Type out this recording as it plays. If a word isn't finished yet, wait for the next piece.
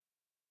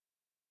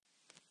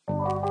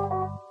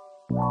Welcome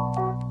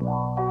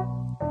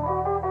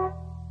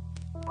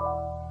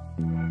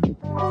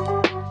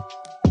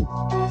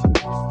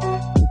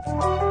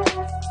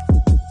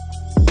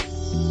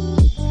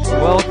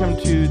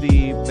to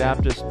the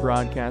Baptist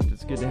broadcast.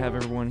 It's good to have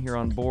everyone here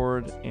on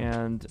board,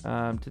 and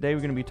today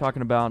we're going to be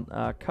talking about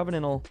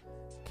covenantal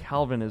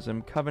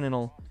Calvinism.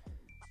 Covenantal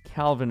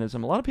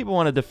Calvinism. A lot of people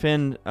want to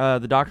defend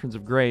the doctrines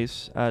of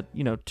grace,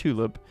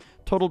 TULIP,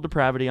 total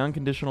depravity,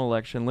 unconditional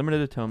election,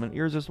 limited atonement,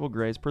 irresistible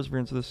grace,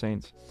 perseverance of the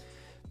saints.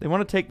 They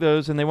want to take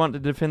those and they want to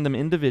defend them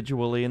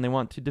individually, and they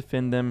want to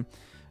defend them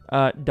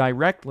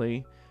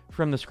directly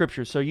from the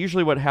Scriptures. So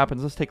usually what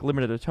happens, let's take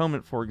limited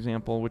atonement, for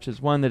example, which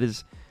is one that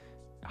is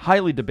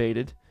highly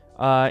debated,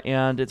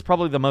 and it's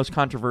probably the most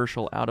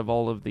controversial out of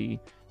all of the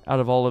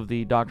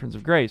doctrines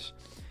of grace.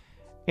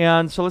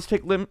 And so let's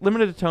take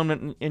limited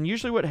atonement, and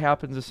usually what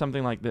happens is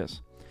something like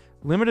this.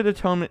 Limited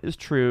atonement is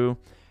true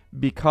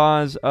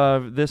because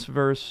of this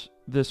verse,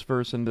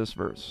 and this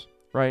verse,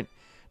 right?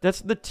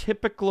 That's the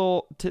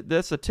typical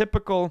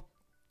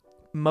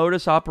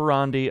modus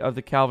operandi of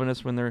the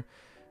Calvinists when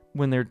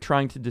they're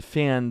trying to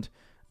defend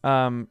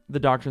the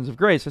doctrines of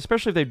grace,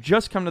 especially if they've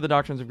just come to the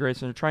doctrines of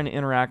grace and they're trying to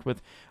interact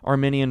with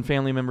Arminian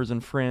family members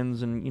and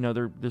friends, and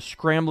they're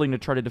scrambling to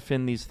try to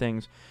defend these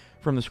things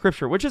from the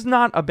Scripture, which is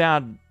not a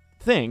bad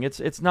thing.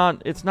 It's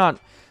not.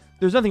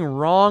 There's nothing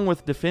wrong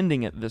with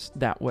defending it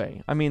that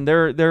way. I mean,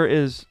 there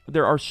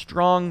are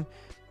strong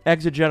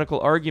exegetical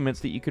arguments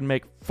that you can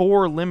make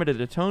for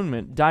limited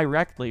atonement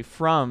directly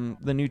from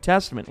the New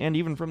Testament and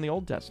even from the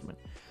Old Testament.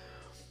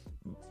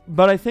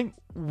 But I think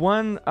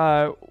one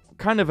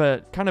kind of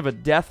a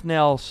death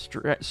knell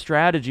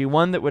strategy,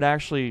 one that would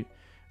actually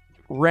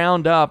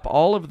round up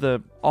all of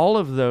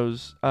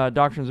those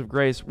doctrines of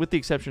grace, with the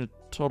exception of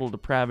total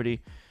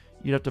depravity.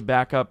 You'd have to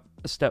back up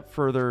a step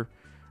further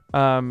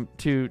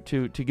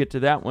to get to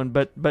that one.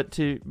 But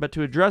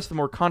to address the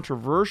more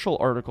controversial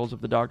articles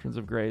of the doctrines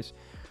of grace,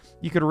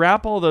 you could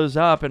wrap all those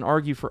up and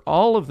argue for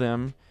all of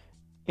them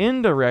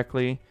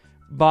indirectly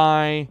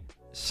by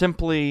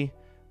simply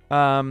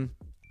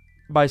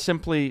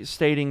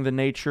stating the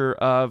nature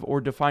of,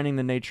 or defining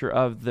the nature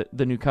of,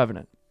 the new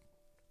covenant.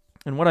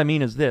 And what I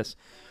mean is this: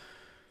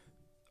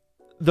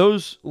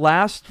 those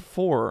latter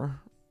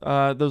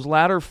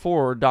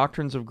four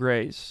doctrines of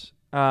grace,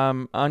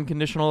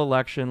 unconditional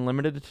election,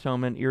 limited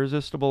atonement,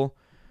 irresistible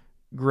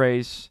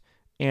grace,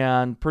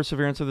 and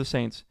perseverance of the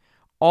saints,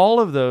 all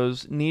of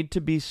those need to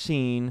be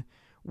seen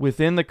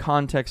within the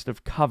context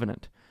of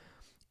covenant.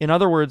 In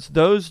other words,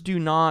 those do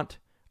not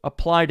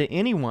apply to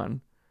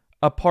anyone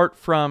apart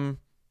from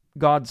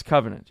God's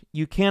covenant.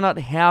 You cannot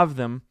have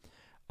them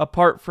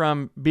apart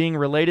from being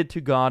related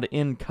to God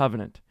in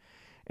covenant.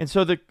 And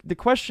so the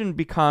question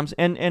becomes,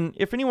 and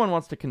if anyone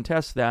wants to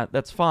contest that,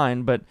 that's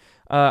fine, but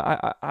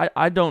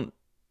I don't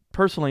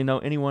personally know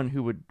anyone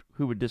who would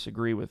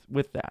disagree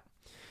with that.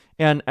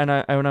 And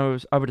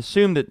I would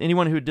assume that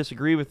anyone who would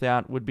disagree with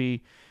that would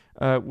be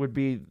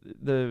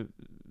the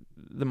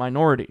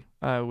minority,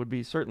 would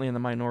be certainly in the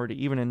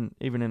minority, even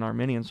in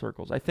Arminian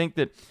circles. I think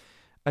that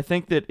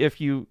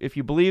if you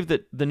believe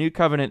that the new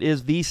covenant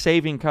is the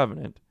saving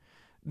covenant,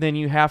 then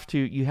you have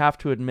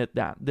to admit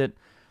that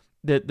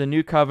the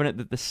new covenant,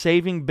 that the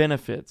saving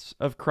benefits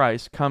of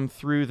Christ come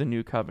through the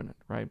new covenant,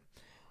 right?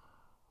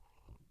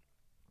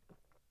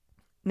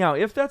 Now,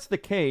 if that's the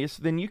case,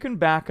 then you can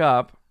back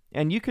up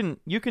and you can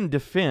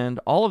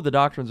defend all of the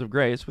doctrines of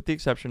grace, with the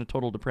exception of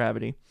total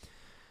depravity.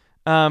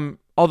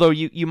 Although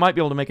you might be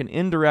able to make an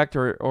indirect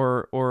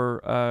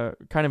or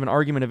kind of an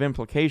argument of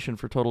implication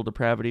for total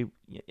depravity,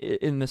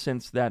 in the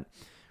sense that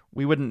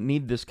we wouldn't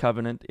need this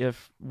covenant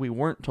if we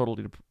weren't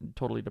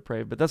totally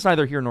depraved. But that's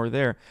neither here nor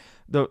there.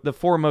 The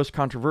four most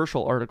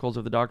controversial articles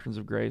of the doctrines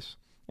of grace,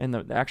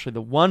 and actually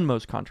the one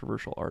most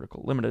controversial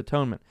article, limited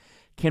atonement,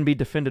 can be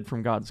defended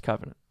from God's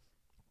covenant,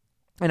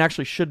 and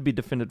actually should be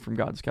defended from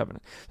God's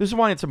covenant. This is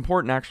why it's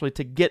important actually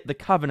to get the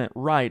covenant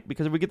right,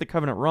 because if we get the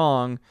covenant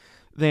wrong,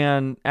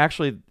 then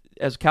actually,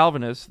 as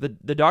Calvinists,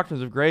 the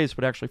doctrines of grace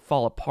would actually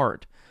fall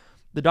apart.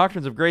 The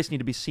doctrines of grace need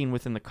to be seen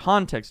within the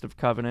context of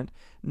covenant,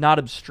 not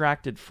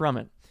abstracted from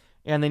it.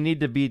 And they need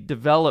to be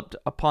developed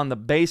upon the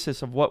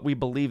basis of what we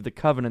believe the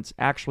covenants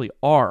actually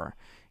are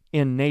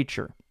in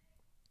nature.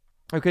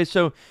 Okay,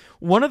 so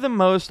one of the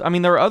most,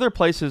 there are other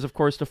places, of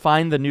course, to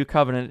find the new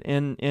covenant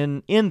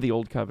in the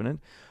Old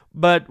Covenant,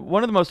 but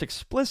one of the most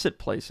explicit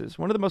places,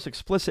 one of the most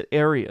explicit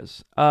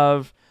areas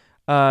of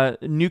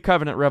New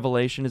Covenant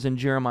revelation is in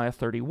Jeremiah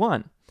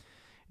 31.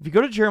 If you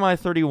go to Jeremiah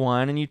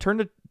 31 and you turn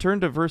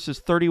to verses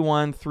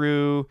 31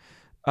 through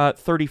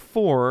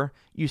 34,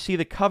 you see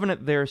the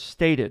covenant there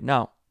stated.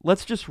 Now,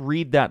 let's just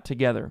read that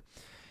together.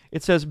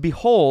 It says,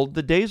 "Behold,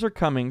 the days are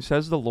coming,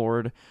 says the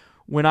Lord,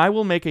 when I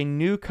will make a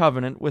new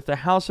covenant with the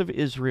house of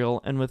Israel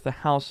and with the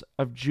house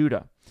of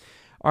Judah."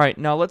 All right,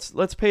 now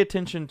let's pay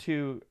attention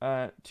to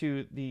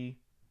the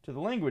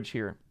language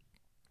here.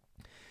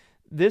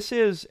 This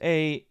is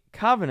a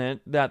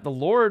covenant that the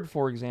Lord,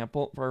 for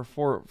example,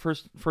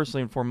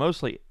 firstly and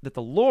foremostly, that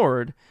the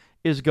Lord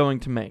is going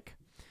to make.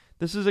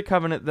 This is a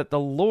covenant that the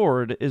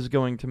Lord is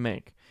going to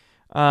make.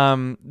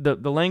 The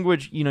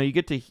language, you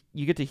get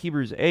to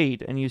Hebrews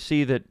 8, and you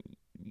see that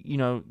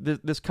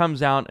this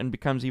comes out and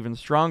becomes even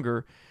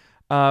stronger.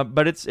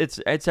 But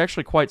it's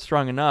actually quite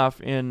strong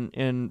enough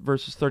in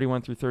verses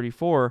 31 through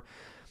 34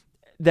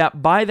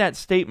 that by that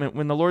statement,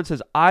 when the Lord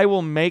says, "I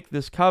will make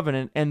this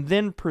covenant," and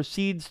then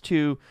proceeds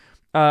to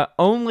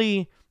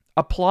only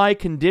apply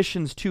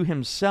conditions to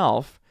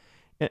himself,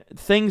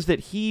 things that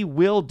he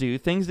will do,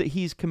 things that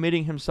he's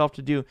committing himself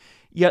to do,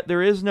 yet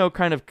there is no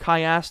kind of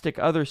chiastic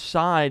other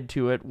side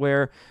to it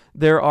where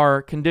there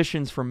are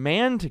conditions for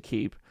man to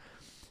keep.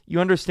 You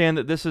understand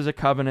that this is a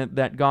covenant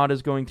that God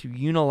is going to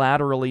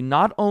unilaterally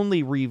not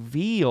only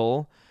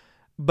reveal,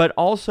 but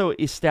also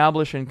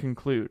establish and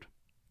conclude.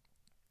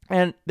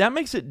 And that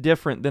makes it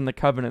different than the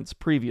covenants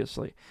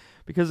previously,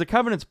 because the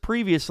covenants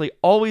previously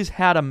always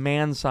had a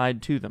man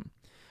side to them.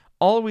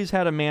 Always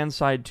had a man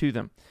side to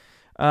them.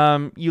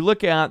 You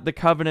look at the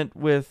covenant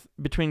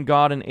between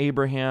God and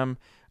Abraham,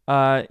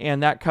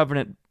 and that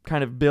covenant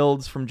kind of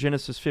builds from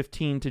Genesis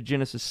 15 to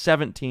Genesis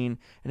 17.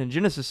 And in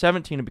Genesis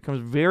 17, it becomes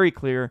very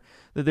clear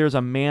that there's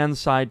a man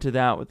side to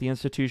that with the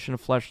institution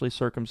of fleshly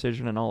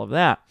circumcision and all of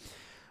that.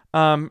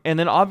 And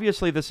then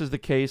obviously this is the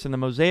case in the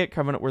Mosaic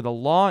covenant where the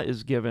law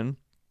is given,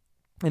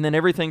 and then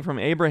everything from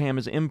Abraham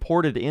is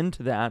imported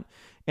into that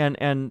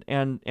and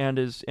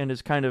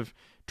is kind of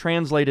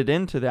translated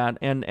into that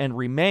and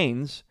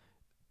remains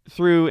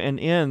through and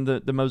in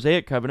the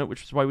Mosaic covenant,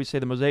 which is why we say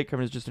the Mosaic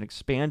covenant is just an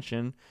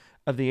expansion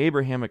of the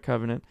Abrahamic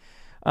covenant.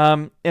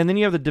 And then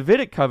you have the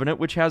Davidic covenant,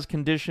 which has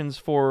conditions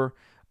for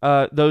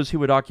those who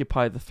would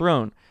occupy the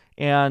throne.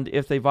 And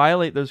if they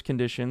violate those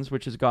conditions,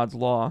 which is God's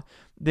law,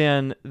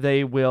 then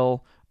their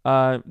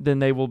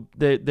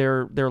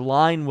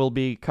line will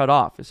be cut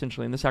off,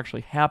 essentially. And this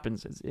actually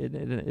happens.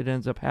 It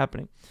ends up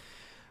happening.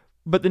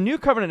 But the new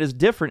covenant is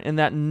different in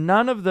that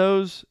none of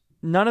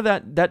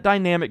that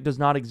dynamic does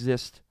not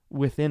exist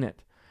within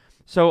it.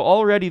 So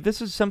already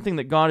this is something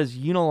that God is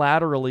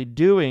unilaterally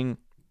doing,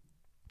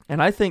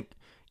 and I think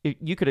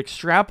you could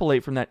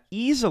extrapolate from that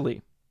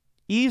easily.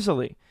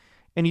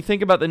 And you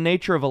think about the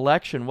nature of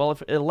election. Well,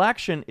 if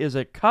election is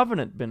a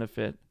covenant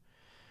benefit,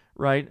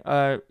 right?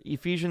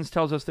 Ephesians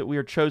tells us that we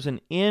are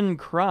chosen in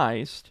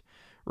Christ,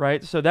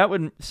 right? So that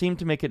would seem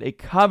to make it a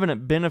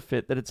covenant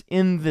benefit that it's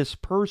in this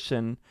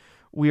person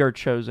we are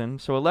chosen.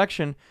 So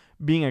election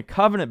being a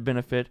covenant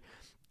benefit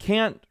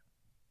can't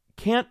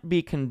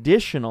be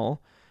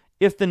conditional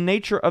if the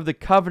nature of the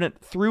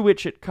covenant through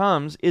which it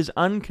comes is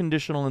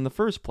unconditional in the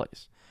first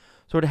place.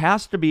 So it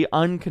has to be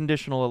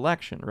unconditional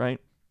election,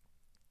 right?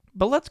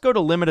 But let's go to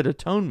limited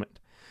atonement,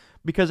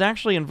 because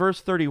actually in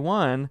verse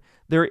 31,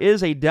 there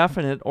is a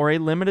definite or a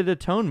limited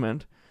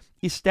atonement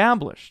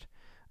established.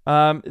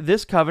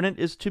 This covenant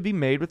is to be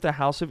made with the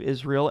house of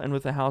Israel and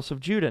with the house of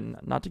Judah.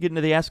 Not to get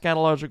into the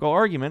eschatological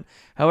argument,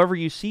 however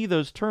you see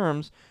those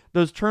terms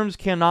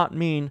cannot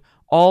mean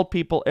all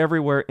people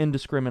everywhere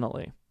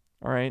indiscriminately,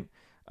 all right?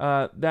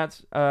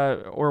 That's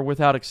or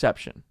without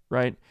exception,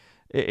 right?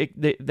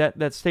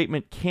 That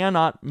statement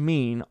cannot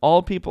mean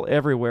all people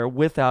everywhere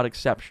without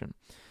exception.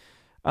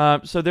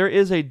 So there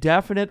is a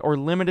definite or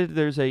limited,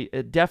 there's a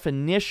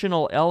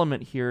definitional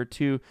element here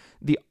to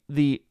the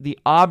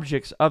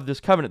objects of this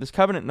covenant. This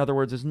covenant, in other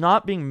words, is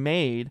not being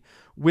made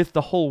with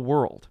the whole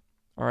world,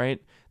 all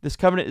right? This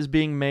covenant is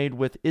being made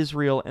with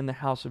Israel and the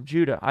house of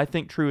Judah. I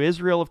think true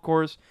Israel, of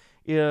course,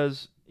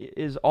 is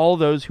all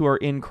those who are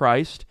in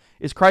Christ,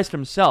 is Christ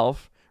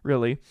himself,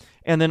 really,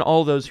 and then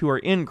all those who are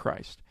in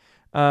Christ.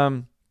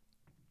 But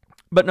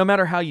no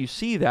matter how you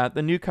see that,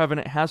 the new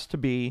covenant has to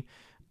be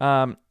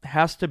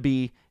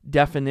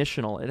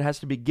definitional. It has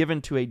to be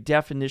given to a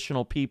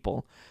definitional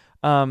people,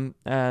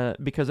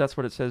 because that's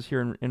what it says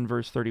here in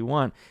verse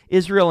 31.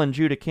 Israel and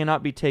Judah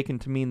cannot be taken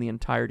to mean the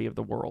entirety of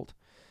the world,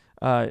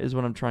 is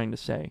what I'm trying to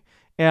say.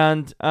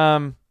 And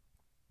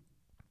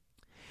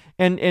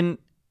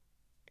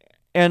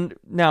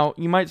now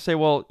you might say,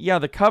 well, yeah,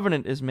 the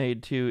covenant is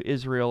made to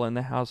Israel and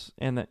the house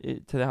to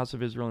the house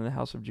of Israel and the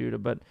house of Judah,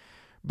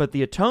 but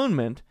the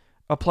atonement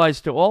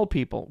applies to all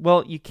people.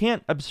 Well, you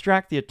can't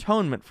abstract the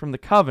atonement from the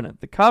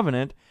covenant. The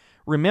covenant,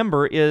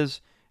 remember,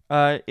 is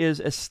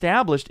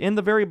established in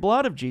the very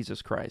blood of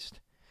Jesus Christ.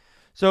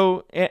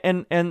 So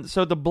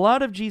so the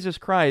blood of Jesus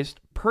Christ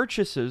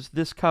purchases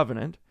this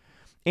covenant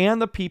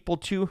and the people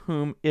to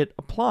whom it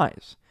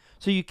applies.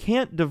 So you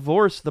can't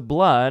divorce the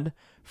blood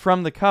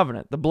from the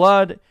covenant. The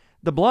blood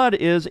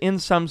is in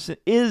some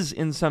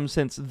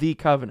sense the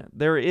covenant.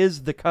 There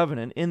is the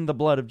covenant in the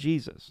blood of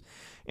Jesus,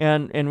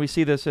 and we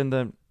see this in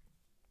the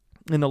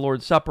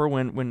Lord's Supper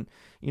when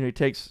he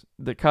takes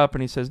the cup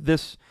and he says,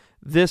 "This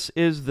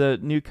is the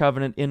new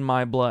covenant in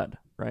my blood,"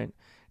 right?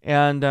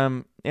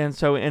 And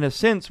so in a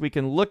sense we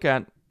can look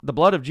at the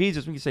blood of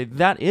Jesus. We can say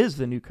that is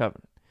the new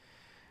covenant.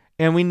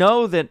 And we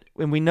know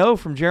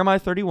from Jeremiah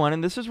 31,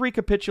 and this is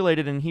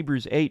recapitulated in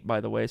Hebrews 8, by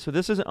the way. So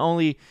this is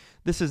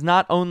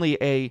not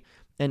only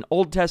an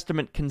Old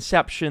Testament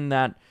conception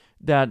that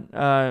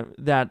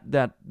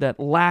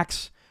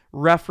lacks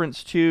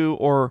reference to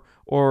or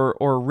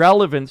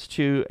relevance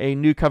to a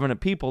new covenant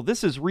people.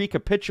 This is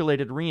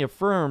recapitulated,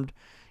 reaffirmed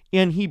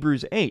in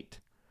Hebrews 8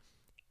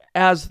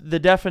 as the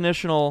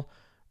definitional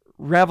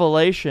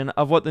revelation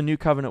of what the new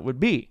covenant would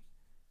be,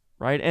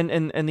 right?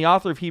 And the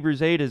author of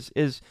Hebrews 8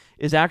 is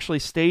actually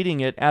stating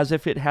it as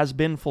if it has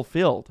been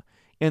fulfilled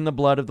in the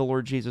blood of the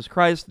Lord Jesus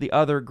Christ, the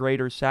other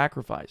greater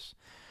sacrifice.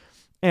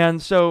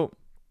 And so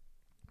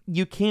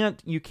you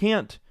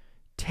can't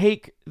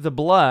take the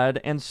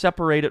blood and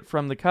separate it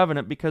from the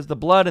covenant, because the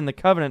blood and the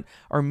covenant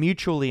are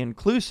mutually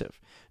inclusive.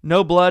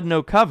 No blood,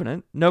 no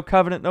covenant. No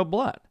covenant, no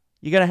blood.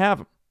 You got to have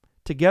them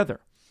together.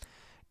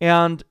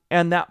 And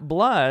that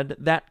blood,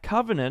 that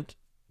covenant,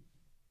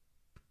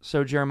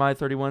 so Jeremiah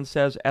 31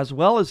 says, as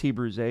well as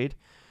Hebrews 8,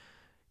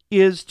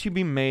 is to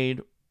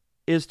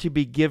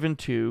be given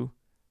to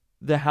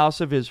the house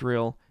of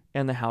Israel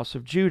and the house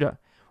of Judah,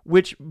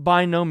 which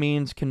by no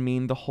means can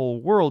mean the whole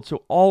world.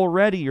 So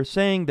already you're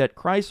saying that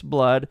Christ's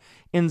blood,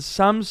 in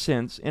some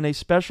sense, in a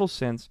special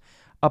sense,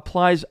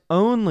 applies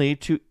only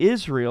to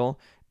Israel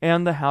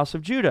and the house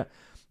of Judah.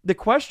 The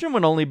question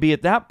would only be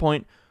at that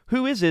point,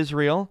 who is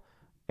Israel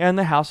and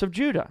the house of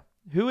Judah?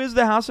 Who is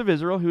the house of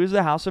Israel? Who is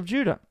the house of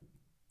Judah?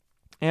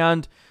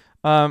 And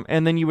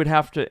then you would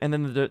have to, and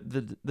then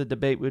the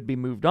debate would be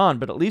moved on.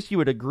 But at least you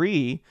would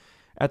agree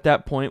at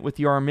that point with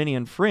your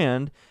Arminian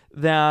friend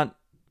that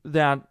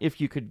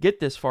if you could get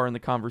this far in the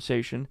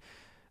conversation,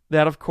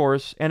 that of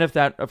course, and if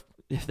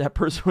that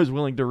person was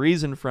willing to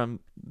reason from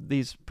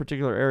these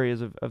particular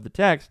areas of the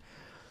text,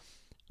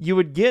 you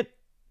would get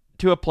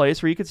to a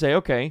place where you could say,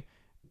 okay,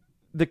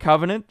 the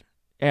covenant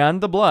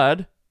and the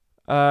blood,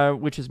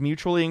 which is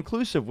mutually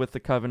inclusive with the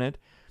covenant,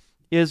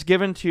 is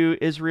given to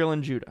Israel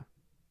and Judah.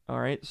 All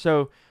right,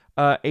 so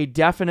a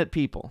definite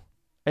people,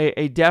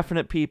 a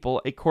definite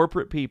people, a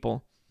corporate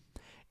people.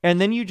 And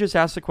then you just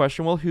ask the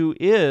question, well, who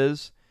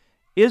is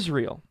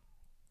Israel?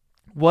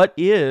 What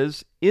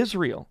is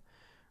Israel,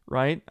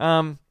 right?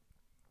 But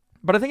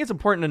I think it's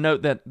important to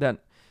note that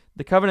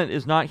the covenant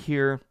is not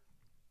here.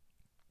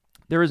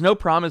 There is no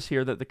promise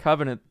here that the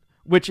covenant,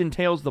 which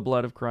entails the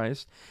blood of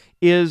Christ,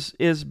 is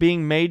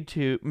being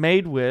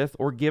made with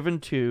or given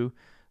to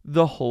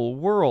the whole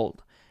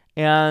world.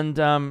 And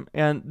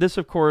this,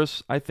 of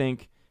course, I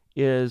think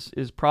is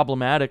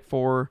problematic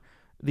for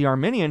the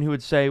Arminian, who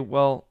would say,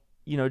 well,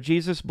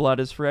 Jesus' blood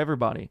is for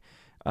everybody.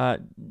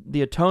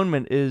 The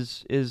atonement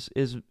is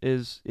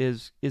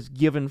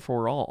given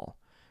for all,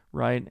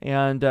 right?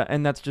 And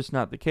that's just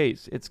not the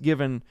case. It's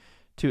given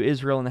to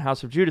Israel and the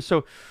house of Judah.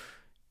 So,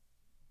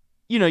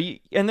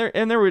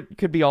 there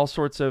could be all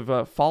sorts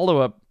of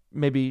follow-up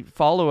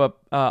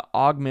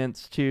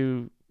augments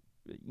to,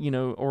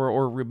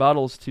 or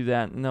rebuttals to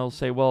that, and they'll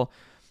say, well,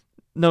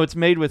 no, it's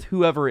made with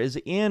whoever is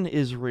in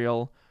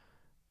Israel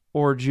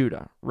or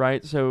Judah,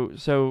 right?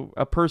 So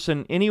a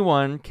person,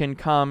 anyone can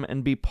come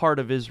and be part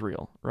of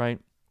Israel, right?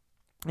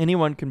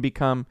 Anyone can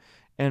come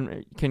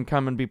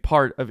and be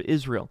part of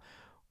Israel.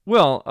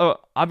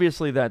 Well,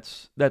 obviously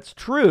that's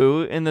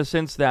true in the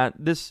sense that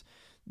this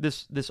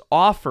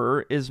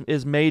offer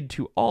is made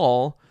to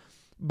all,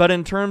 but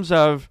in terms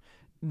of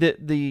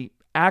the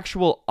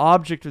actual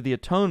object of the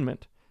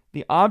atonement,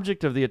 the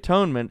object of the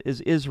atonement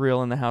is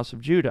Israel and the house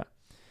of Judah.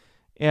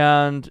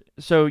 And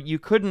so you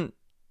couldn't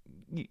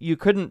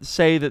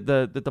say that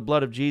the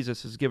blood of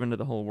Jesus is given to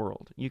the whole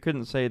world. You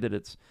couldn't say that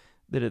it's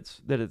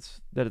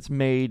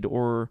made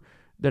or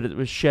that it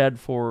was shed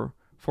for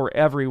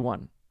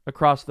everyone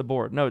across the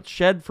board. No, it's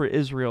shed for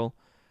Israel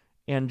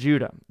and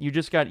Judah. You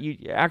just got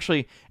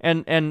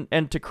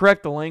and to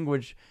correct the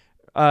language,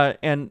 on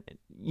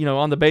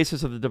the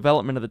basis of the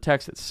development of the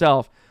text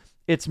itself,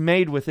 it's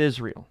made with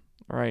Israel,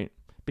 all right?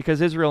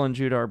 Because Israel and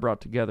Judah are brought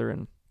together,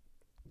 and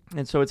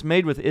so it's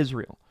made with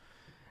Israel.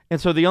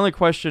 And so the only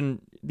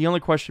question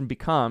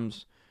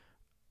becomes,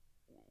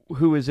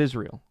 who is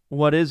Israel?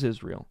 What is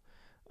Israel?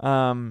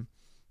 And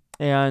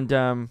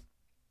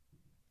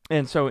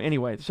so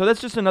anyway, so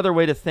that's just another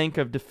way to think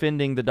of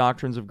defending the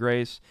doctrines of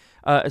grace,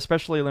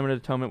 especially limited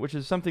atonement, which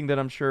is something that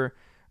I'm sure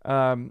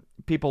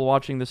people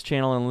watching this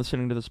channel and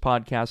listening to this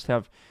podcast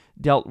have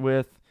dealt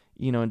with,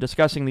 in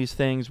discussing these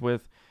things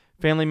with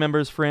family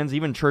members, friends,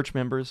 even church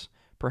members,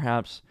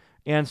 perhaps.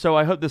 And so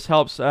I hope this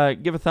helps.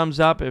 Give a thumbs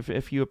up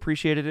if you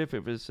appreciated it, if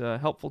it was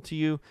helpful to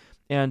you.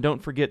 And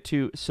don't forget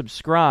to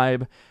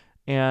subscribe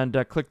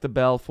and click the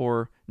bell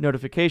for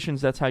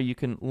notifications. That's how you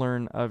can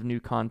learn of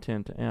new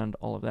content and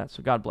all of that.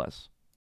 So God bless.